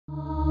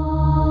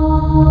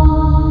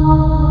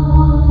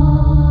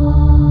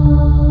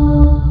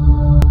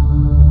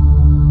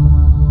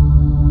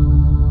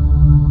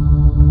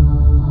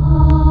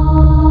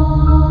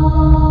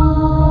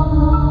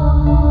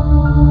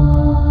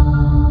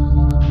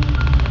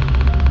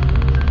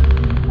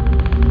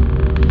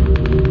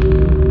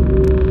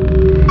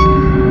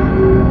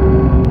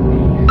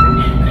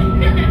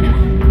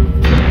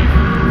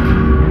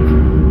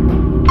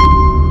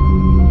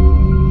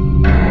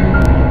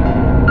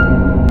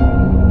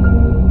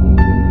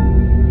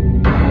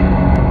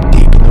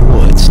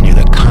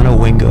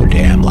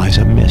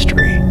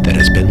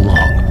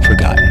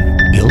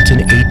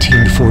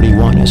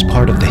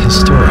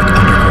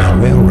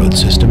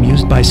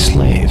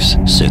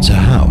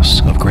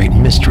great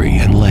mystery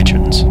and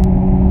legends.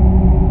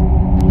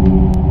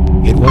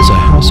 It was a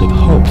house of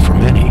hope for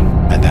many,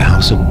 and the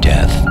house of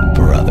death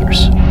for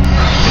others.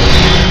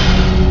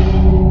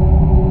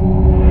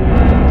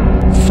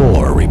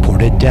 4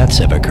 reported deaths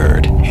have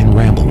occurred in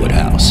Ramblewood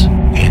House,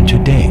 and to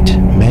date,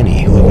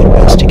 many who have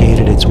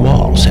investigated its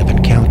walls have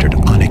encountered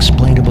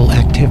unexplainable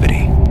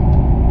activity.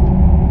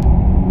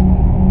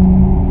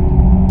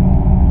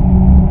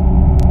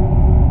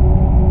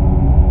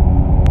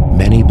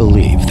 Many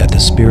believe that the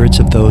spirits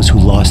of those who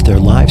lost their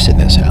lives in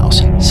this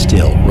house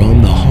still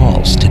roam the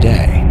halls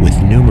today,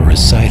 with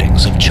numerous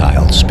sightings of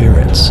child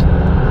spirits.